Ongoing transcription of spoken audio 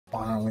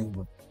finally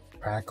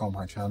back on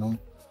my channel.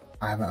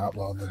 I haven't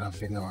uploaded a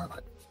video in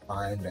like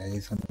 5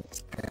 days and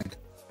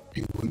a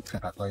few weeks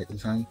that I played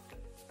this game.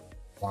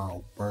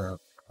 Wow, we're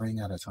playing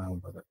at a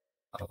time with a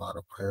lot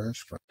of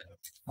players, but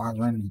my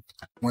win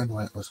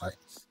rate was like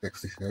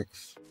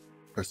 66%.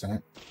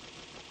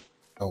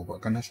 So we're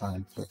gonna try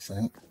and fix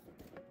it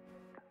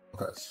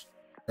because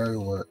very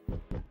weird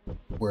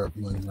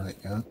win rate,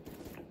 yeah.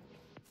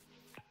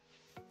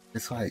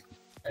 It's like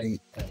 8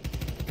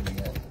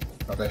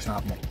 so there's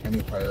not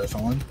many players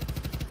on.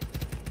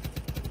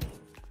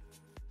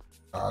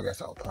 So I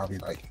guess I'll probably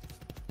like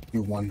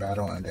do one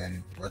battle and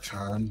then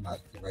return like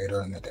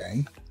later in the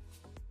day.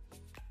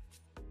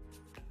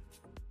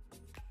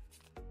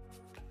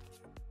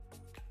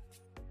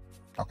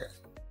 Okay,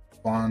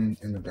 spawn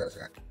in the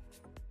desert.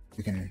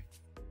 We can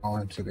go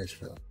into this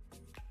field.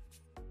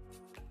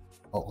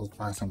 Oh, we'll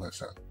find some good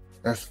stuff.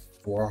 There's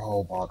 4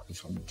 whole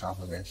boxes on the top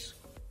of this.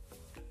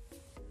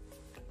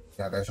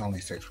 Yeah, there's only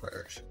 6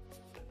 players.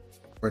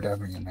 We're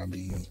definitely gonna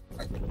be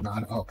like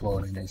not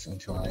uploading this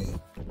until I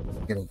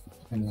get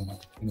in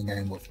the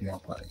game with more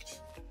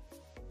players.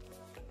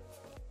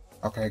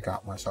 Okay,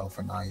 got myself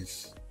a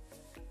nice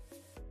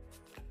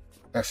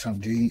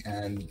SMG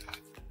and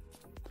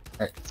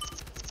hey,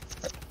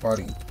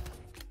 buddy,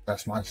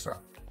 that's my stuff.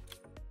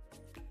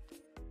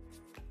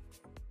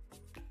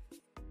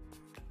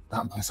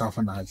 Got myself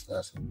a nice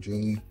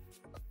SMG.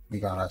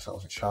 We got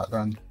ourselves a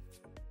shotgun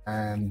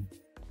and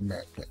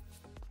medkit.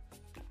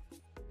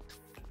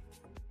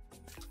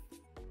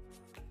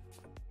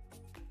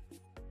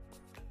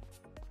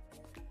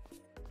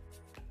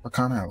 We're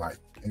kind of like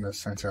in the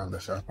center of the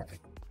circle.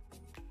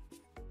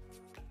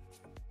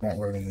 Don't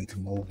really need to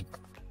move.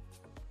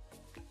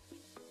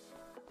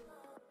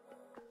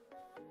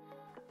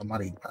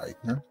 Somebody died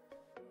here.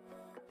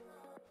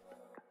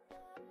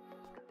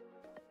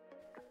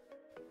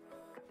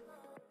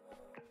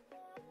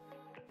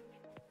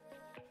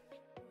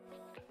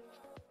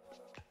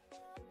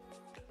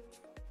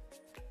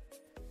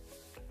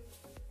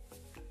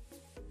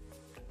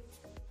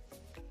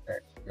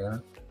 Yeah.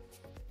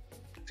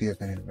 See if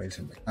anybody's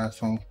in the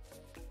castle.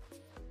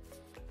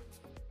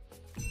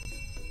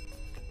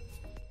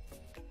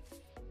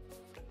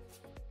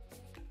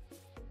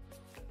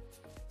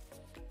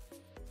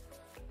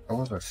 There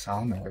was a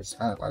sound that was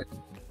had like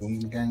boom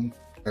game.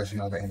 There's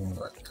another enemy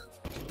right there.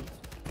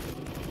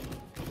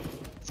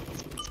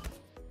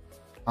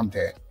 I'm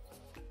dead.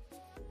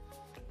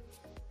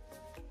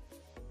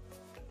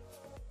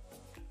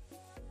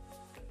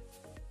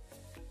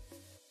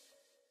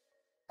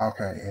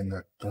 Okay, in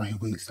the 3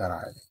 weeks that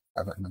I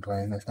haven't been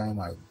playing this game,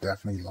 I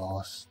definitely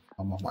lost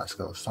some of my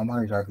skills.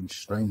 Somebody's actually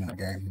streaming the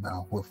game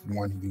now with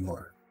 1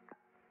 viewer.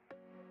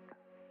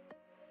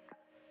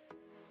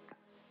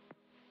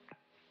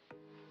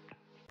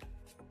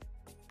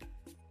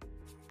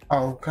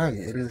 Okay,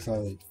 it is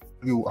a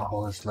few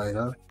hours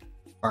later.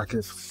 I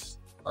guess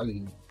I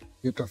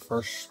did the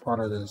first part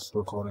of this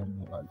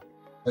recording at like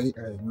 8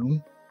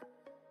 a.m.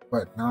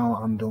 But now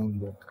I'm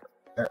doing it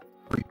at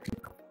 3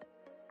 p.m.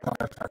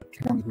 I've had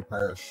 20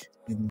 players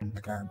in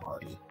the game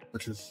party,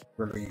 which is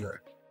really good.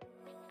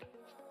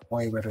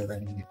 Way better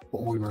than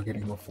what we were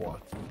getting before.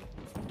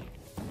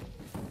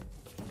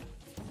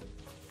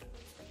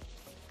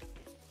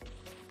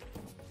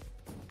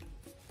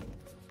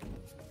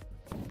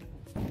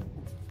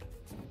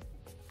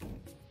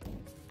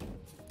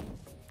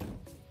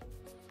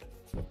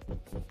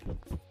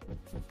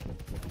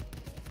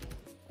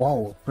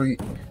 Whoa,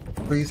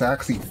 please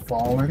actually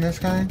fall in this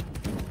game?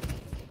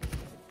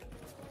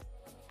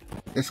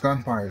 This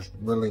gunfire is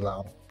really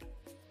loud.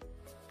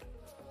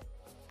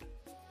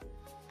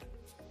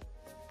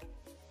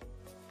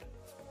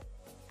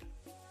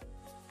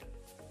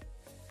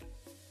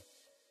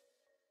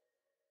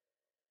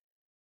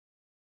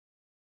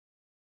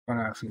 I'm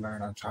gonna actually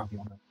learn on top of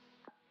it.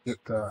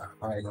 Get the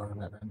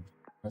iogame and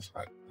it's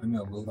like, I need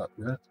to loot up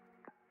here.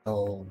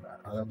 So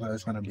the other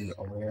player's gonna be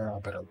over there. I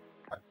better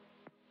like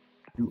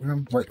shoot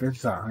him. Wait, this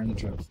is an iron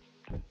chest.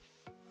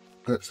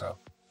 Good stuff.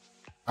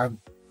 I've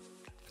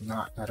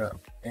not had a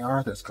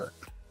AR this good.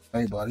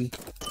 Hey buddy.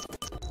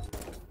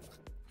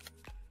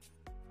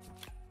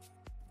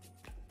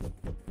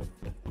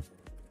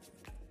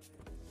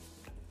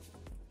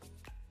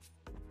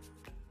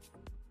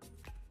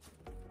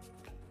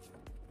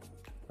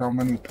 So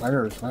many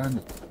players,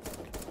 man.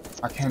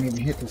 I can't even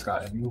hit this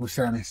guy and he was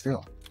standing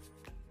still.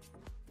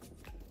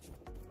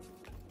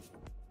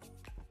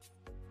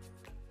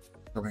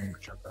 Let me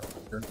check that out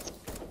here.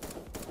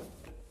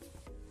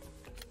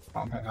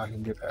 Oh man, I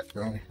can get that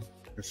going.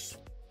 Just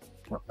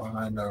went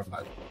behind there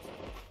like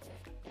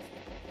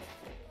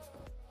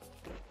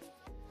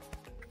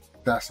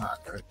that's not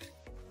good.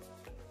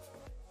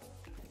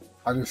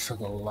 I just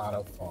took a lot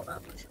of fall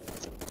damage.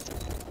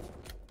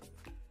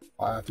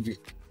 I have to get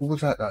who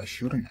was that guy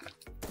shooting at?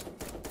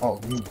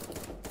 Oh you.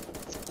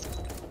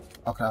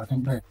 Okay, I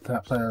think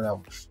that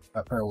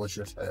player was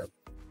just there.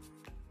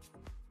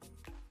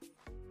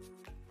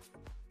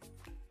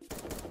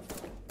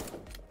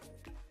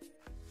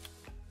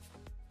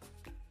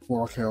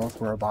 4 kills.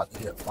 We're about to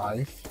hit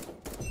 5.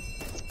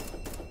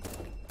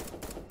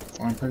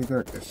 Well, I'm pretty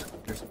good. Just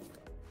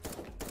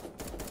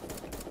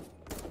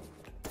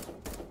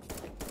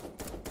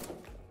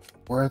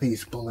where are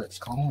these bullets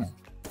going?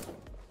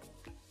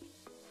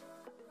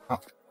 Oh,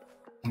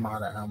 I'm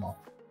out of ammo.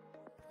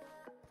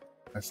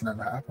 That's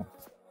never happened.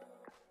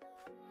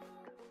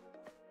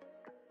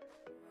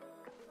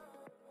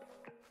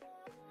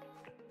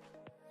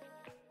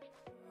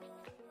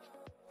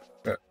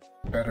 But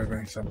better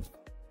than some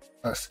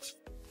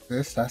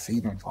that's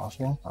even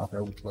possible. Okay,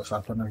 looks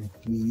like I'm gonna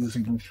be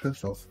using these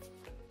pistols.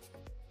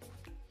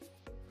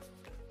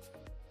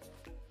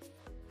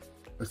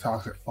 The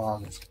toxic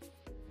fog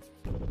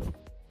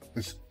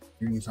is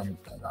you need something.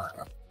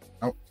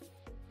 Nope.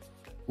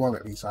 Well,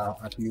 at least I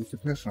don't have to use the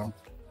pistol.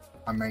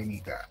 I may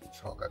need that,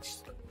 so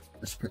let's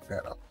pick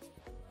that up.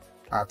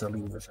 I have to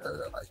leave this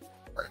area like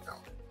right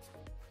now.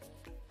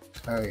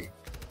 Hey.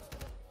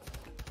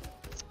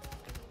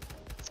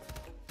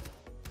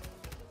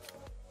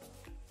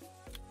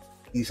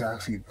 He's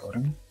actually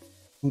building?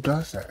 Who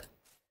does that?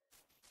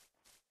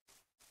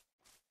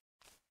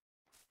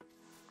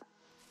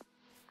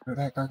 Where'd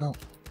that guy go?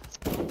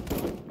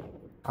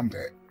 I'm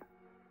dead.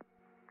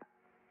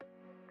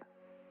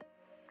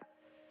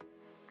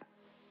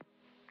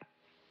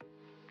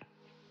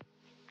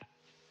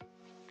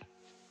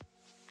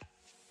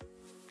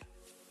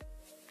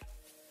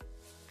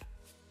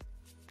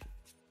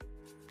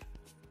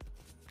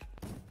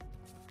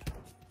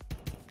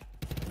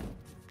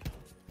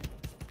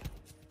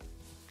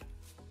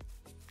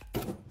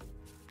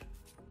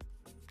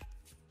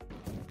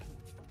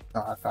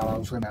 I thought I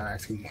was gonna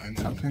actually win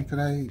something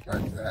today,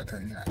 but that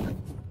didn't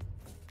happen.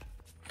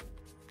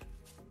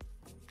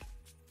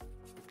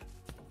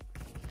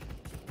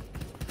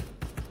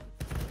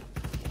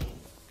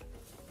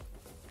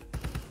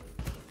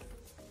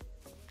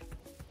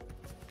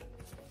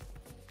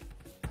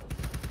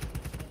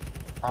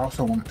 I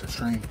also wanted to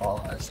stream Fall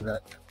Guys today,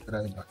 but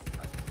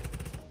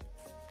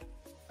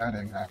that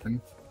didn't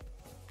happen.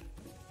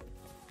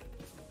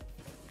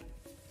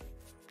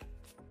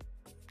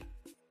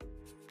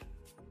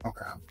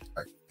 Okay, I'm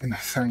like in the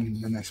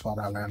same spot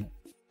I landed.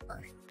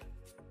 Like,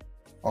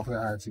 hopefully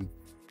I actually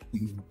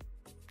can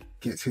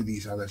get to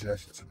these other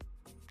chests.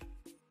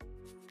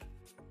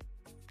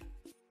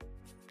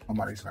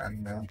 Somebody's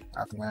landing there. I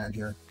have to land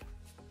here.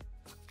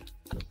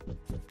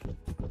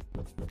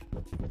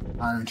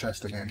 Iron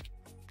chest again.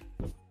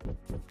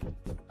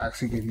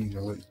 Actually give me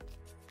the loot.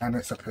 And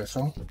it's a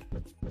pistol.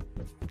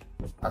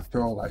 I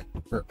feel like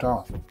ripped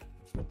off.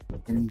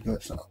 Give me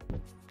good stuff.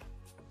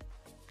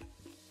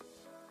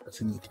 Let's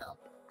see count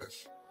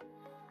this.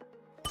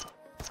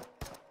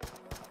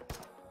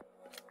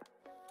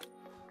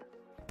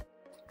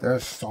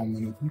 There's so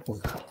many people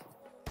here.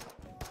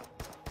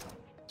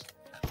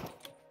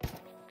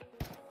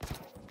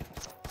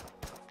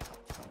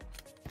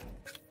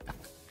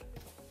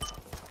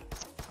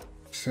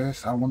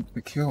 Sis, I want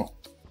to kill.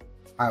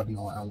 I have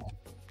no ammo.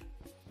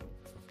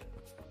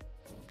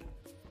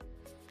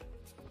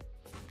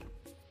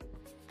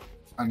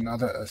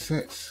 Another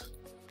assist.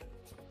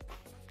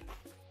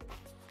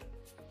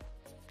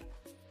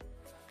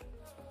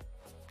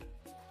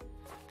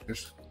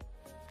 Just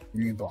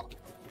give me a block.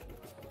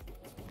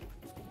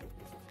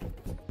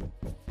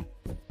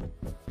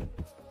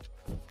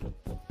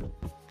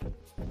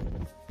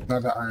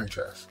 Another iron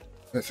chest.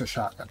 It's a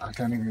shotgun. I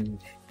can't even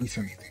use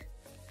anything.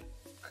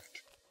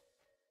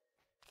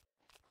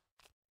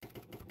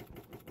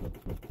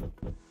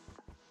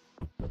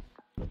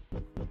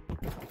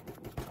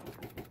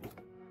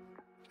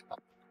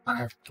 I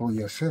have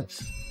 3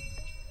 assists.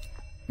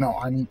 No,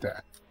 I need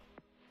that.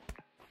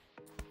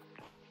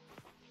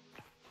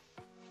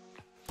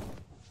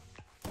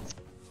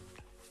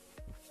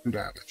 Two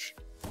damage.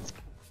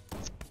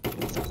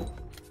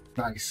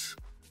 Nice.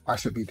 I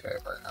should be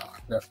dead right now.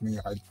 Definitely,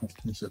 I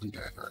should be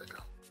dead right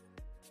now.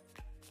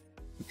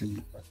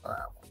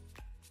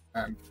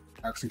 And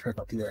actually pick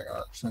up the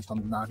AR since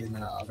I'm not in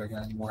that other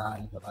game where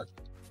I have like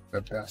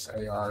the best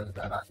AR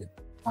that I could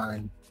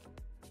find.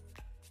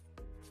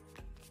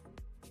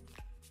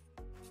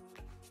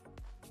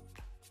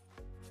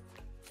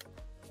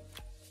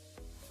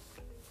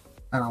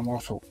 And I'm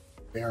also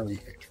very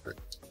injured.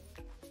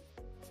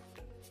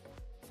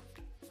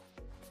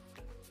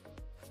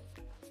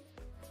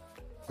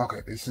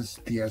 Okay, this is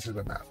the edge of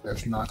the map.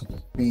 There's not going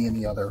to be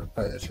any other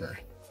players here.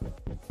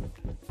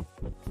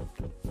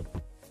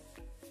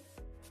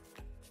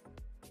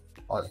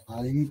 Alright, how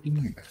are you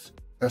doing this?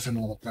 There's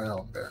another player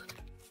over there.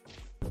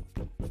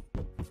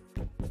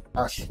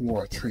 I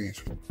swore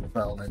trees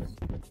fell in me.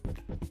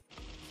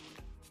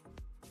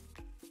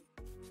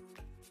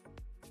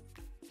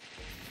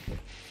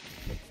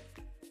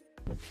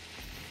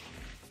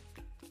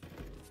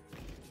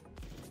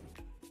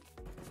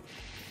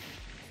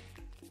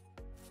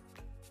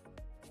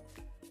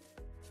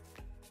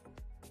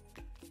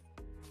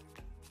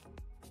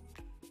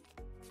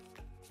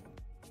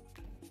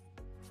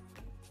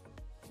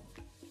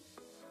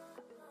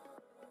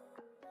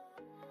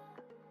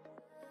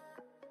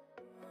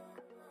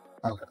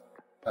 Okay,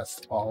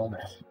 that's all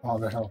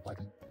the help I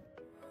can.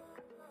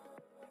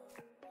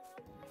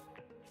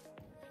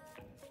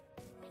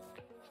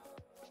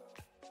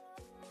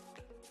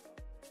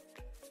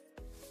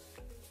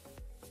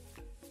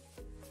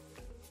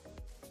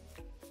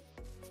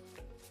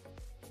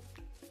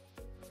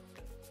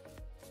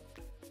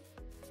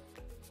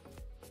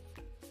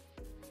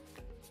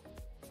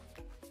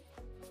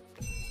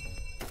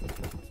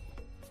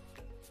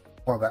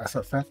 Well, that's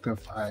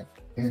effective. I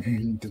didn't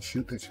need to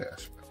shoot the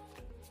chest.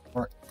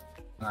 Right.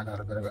 I got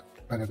a better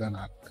gun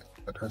out there.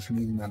 But doesn't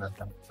mean that I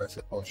can press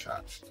it both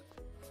shots.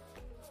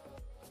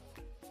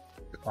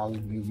 You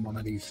probably need one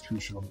of these two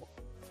shovel.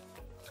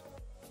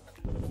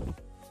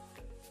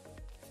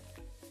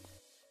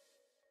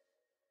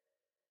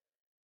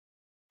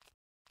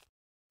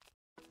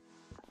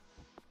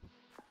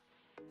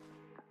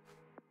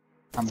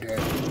 I'm dead.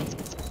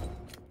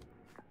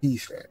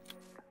 He's dead.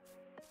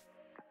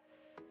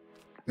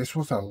 This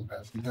was a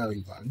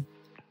legendary gun.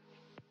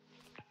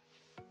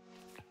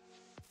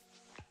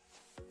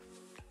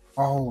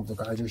 Oh, the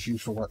guy just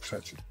used the work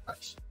section.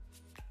 Nice.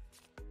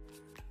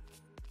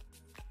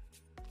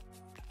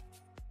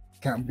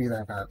 Can't be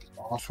that guy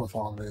lost with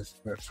all this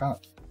good stuff.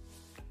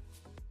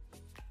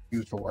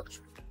 Use the work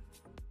section.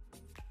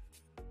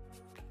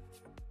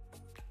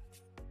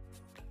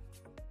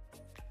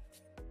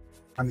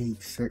 I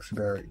need 6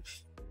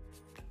 berries.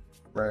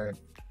 Red.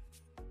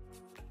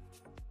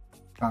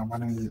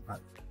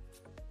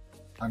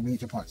 I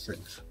need to punch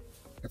 6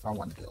 if I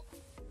want to kill.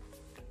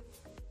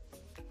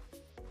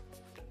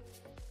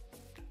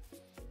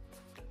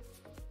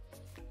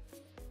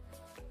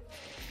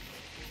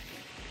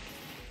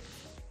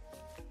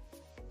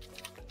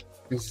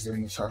 This is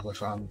in the circle,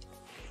 so I'm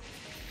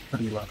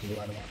pretty lucky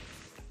right about it.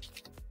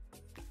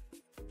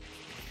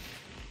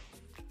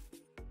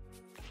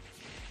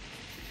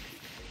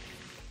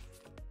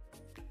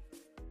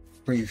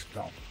 Please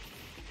don't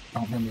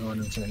let me run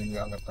into any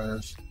other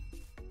players.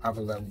 I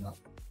will let them know.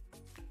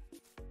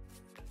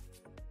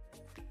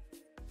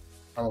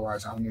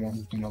 Otherwise, I'm the one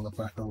who's gonna look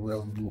like a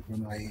real noob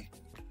when I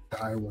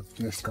die with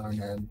this gun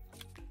and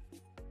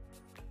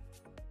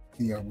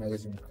the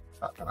amazing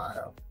shot that I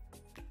have.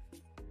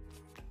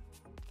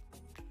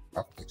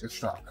 Okay, just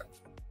stop it.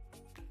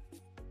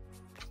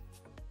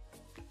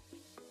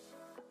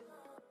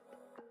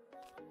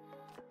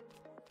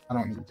 I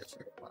don't need this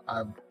here. I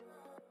have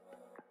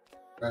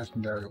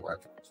legendary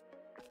weapons.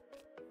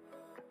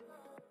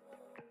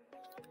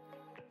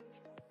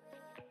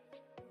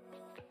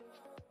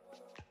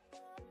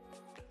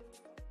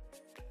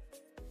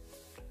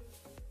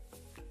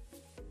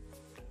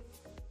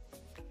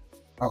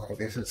 Okay,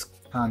 this is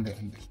kinda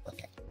in this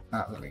bucket.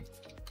 Not really.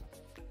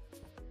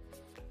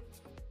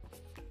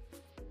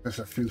 There's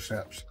a few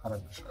steps out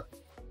of this.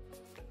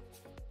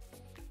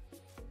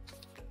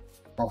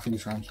 Both of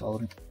these times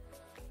loading.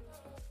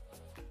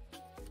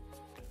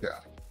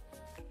 Yeah.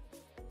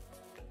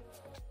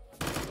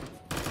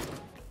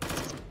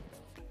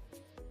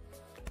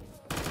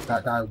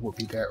 That guy would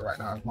be dead right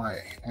now if my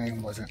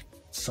aim wasn't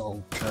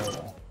so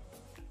terrible.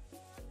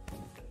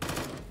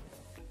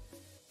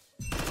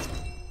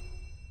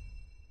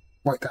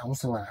 Wait, that was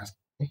the last.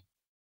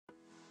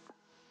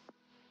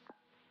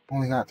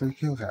 Only got 3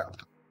 kills out.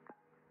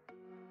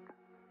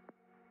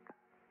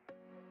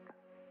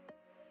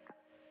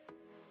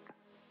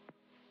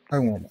 I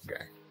won one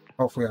game.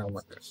 Hopefully I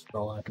win this,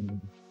 so I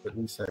can at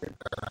least say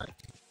that.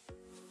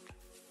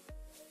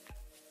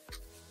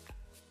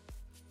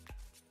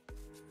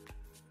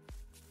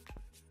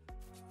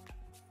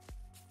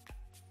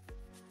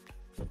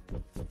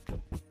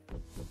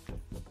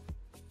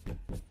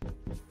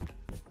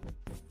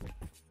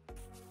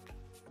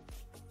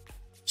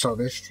 So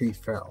this tree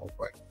fell,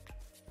 but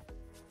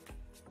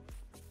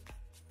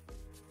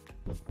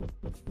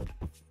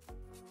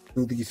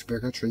do these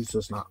bigger trees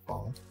does not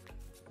fall.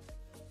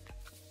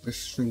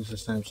 This tree is the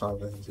same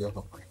size as the other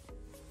one.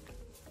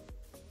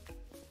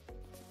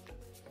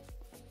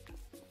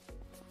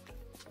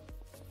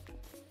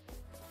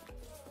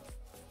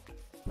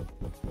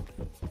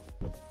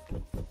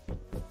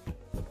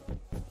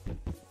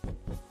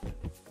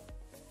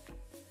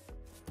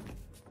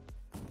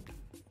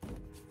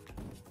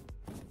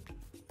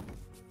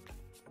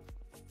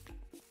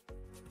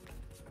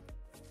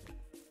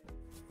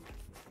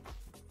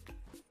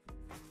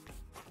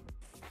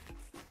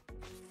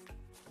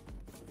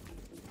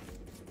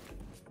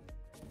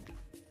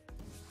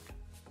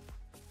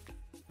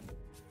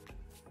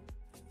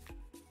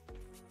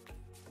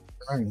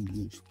 I can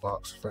use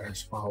blocks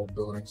fast follow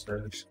building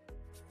series.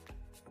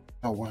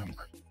 Oh, we're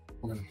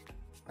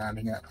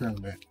finding that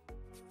pyramid.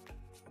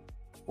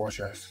 4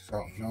 chests,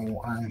 so no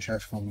iron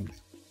chest for me.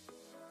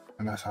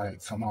 And that's how I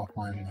somehow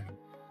find one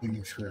in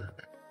this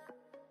pyramid.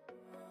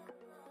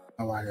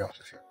 Nobody else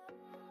is here.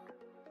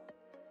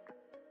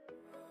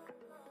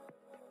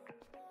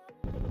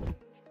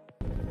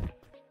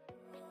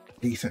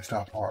 Decent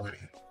stuff already.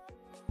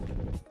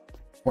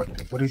 What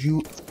did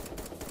you?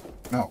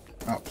 No,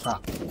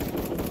 stop.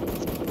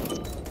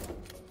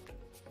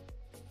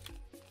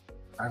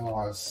 I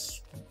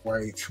lost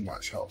way too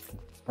much health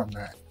from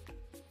that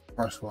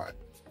first one.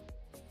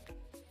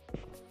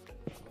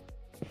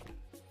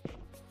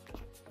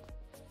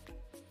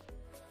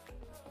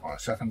 On a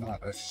second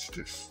thought, that's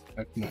just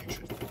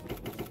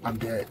I'm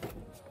dead.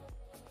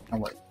 Oh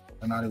wait,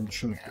 they're not even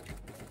shooting at me.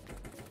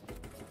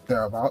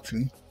 They're about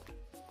to.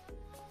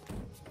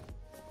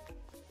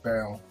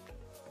 Fail.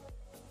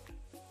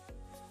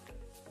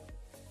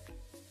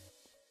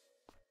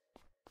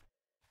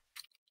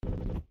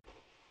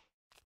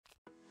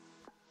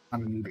 I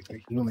need to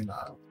get healing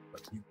out,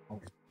 but you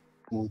know,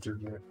 we'll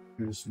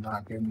just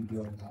not get me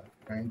healing out,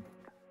 okay?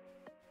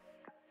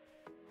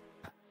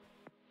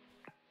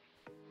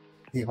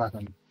 See if I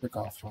can pick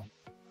off from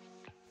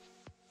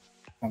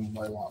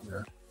way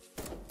longer.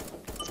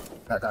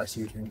 That guy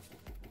sees me.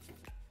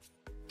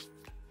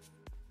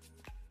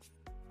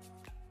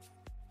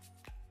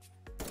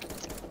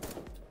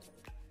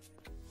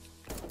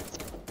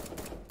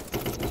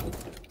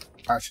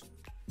 I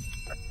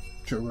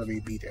should really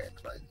be dead,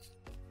 right?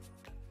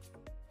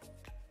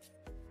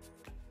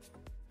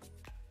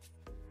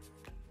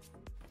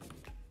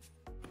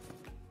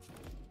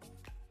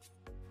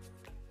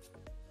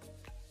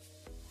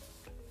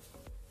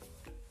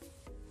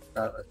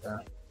 That right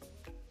there.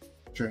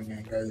 Shouldn't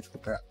engage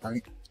with that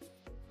fight.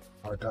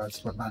 Or it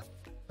does, but not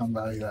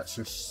somebody that's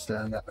just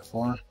staring at the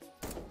floor.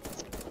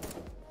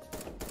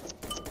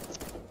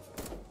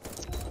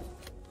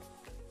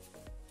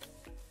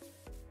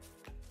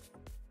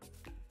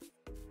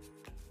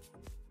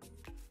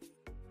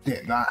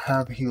 Did not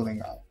have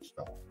healing out,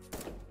 so.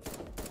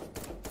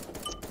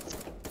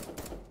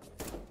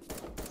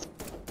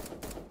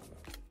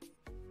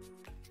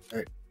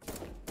 Hey.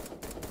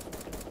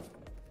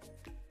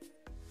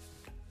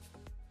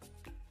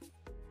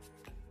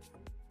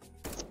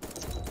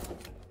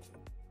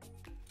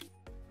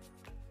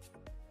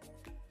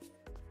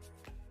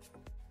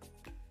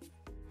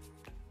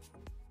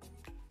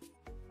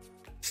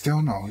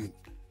 Still no.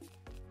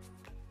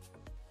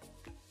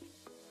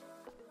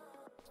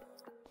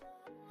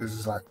 This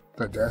is like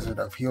the desert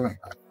of healing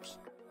items.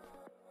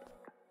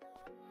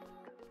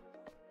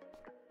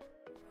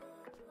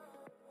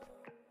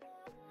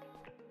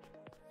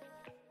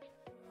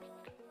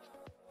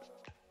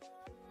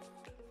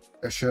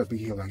 There should be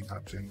healing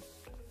items in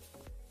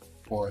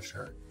for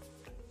sure.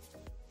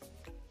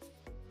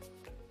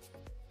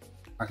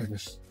 I can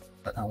just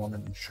cut down one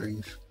of these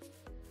trees.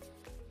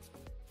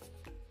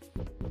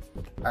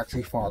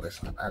 Actually fall this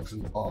time.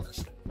 Actually fall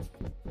this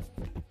time.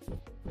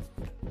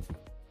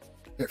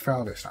 It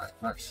fell this time.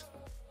 Nice.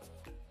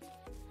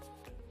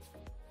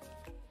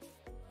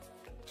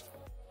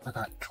 I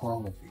got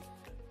 12 of these.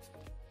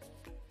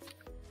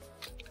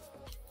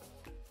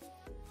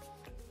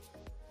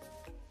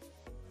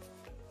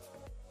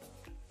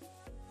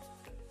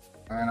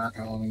 And I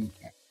can only...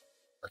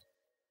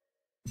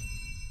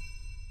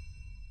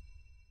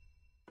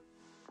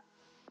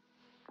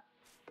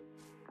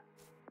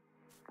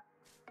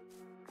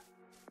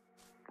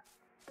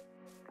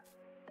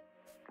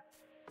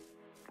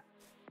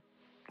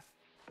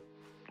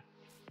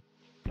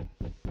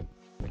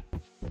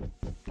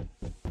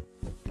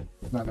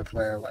 Another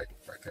player like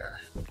right there.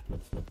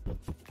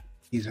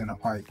 He's in a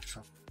fight,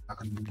 so I'm not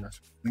gonna do that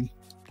with me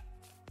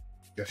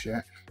just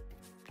yet.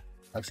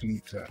 I just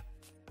need to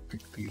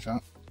pick these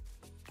up.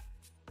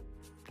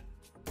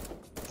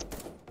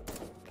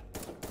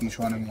 He's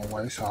running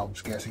away, so I was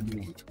guessing he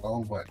was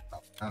low, but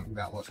apparently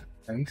that wasn't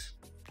the case.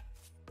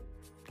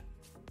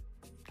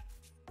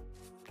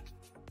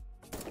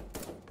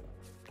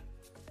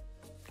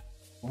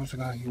 What was the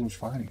guy he was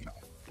fighting though?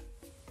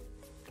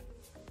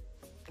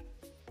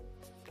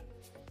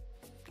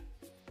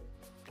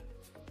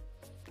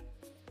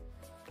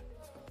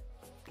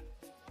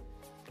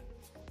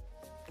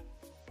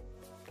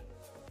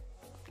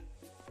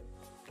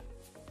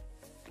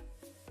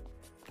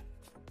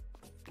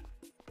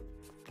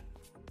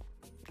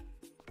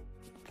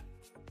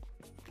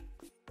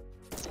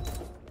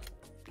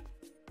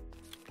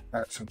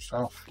 That's some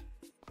stuff.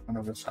 None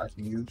of this I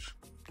can use.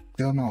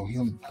 Still no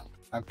healing guns.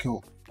 I've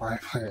killed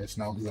 5 players,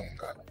 no healing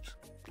guns.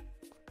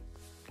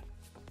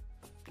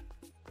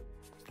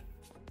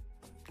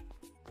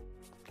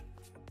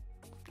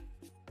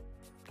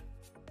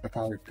 I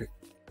probably pick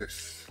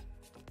this.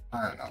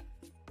 I don't know.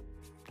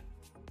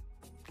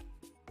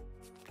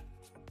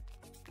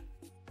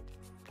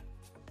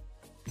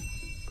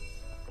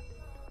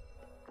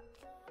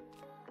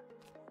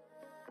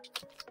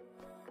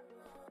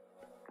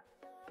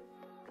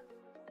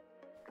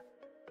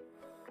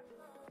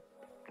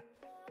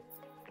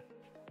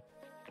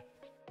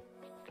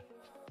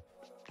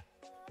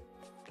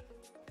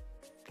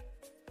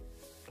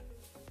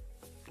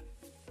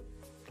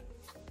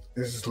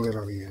 This is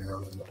literally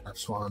the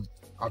last one.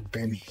 I've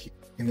been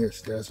in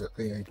this desert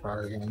the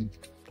entire game.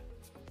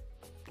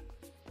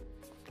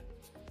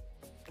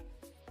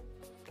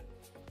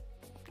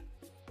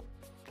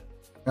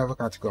 Never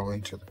got to go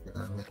into the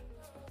pyramid.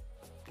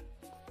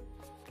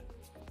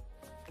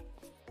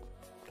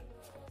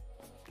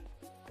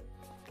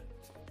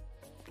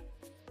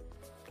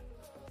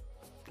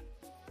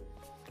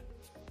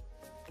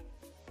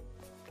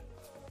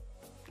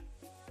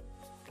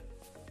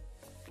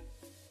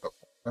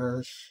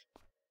 Players,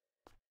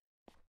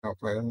 no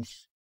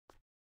players,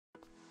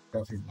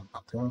 definitely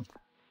not there.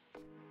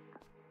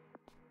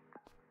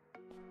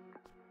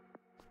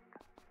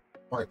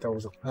 Right, there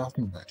was a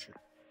crafting lecture.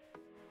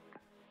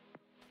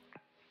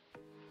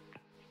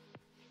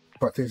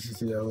 But this is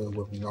the area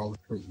with no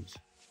trees.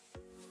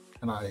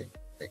 And I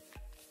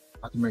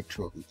can make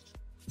two of these.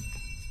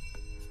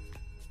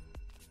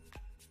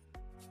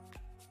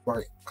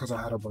 Right, because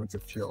I had a bunch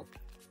of kill.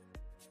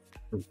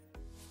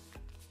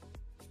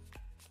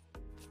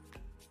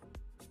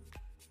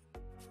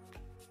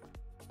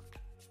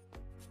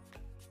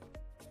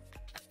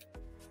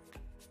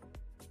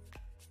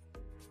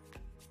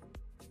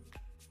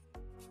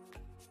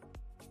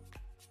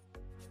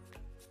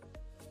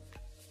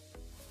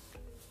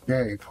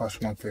 Yay, plus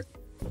 150.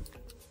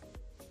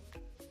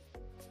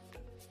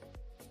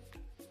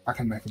 I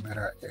can make a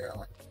better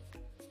AI.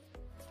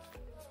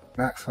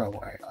 Max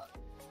level AI.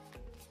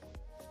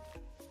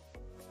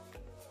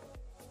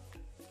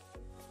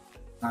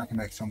 I can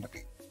make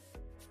somebody.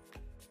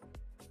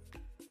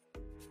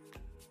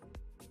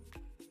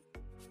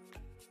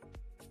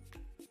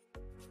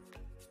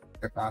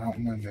 If I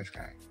don't win this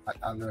game,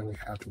 I literally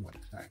have to win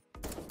this game.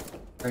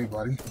 Hey,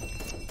 buddy.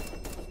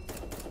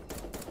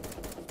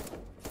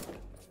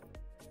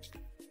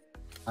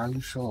 How are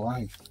you so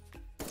alive?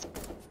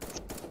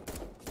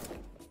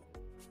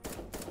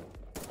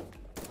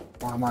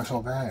 Why am I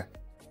so bad?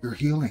 You're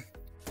healing.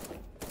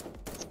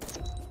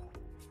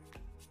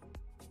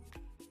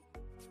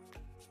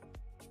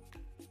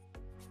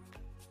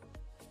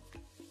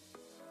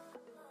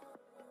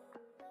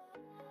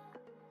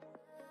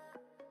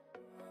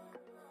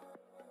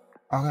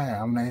 Okay,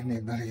 I'm making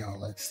a video.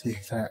 Let's see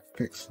if that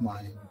fixed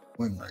my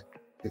win rate.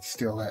 It's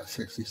still at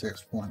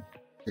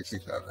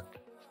 66.67.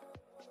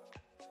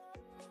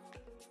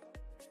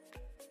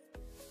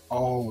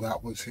 Oh,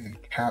 that was in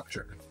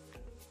capture.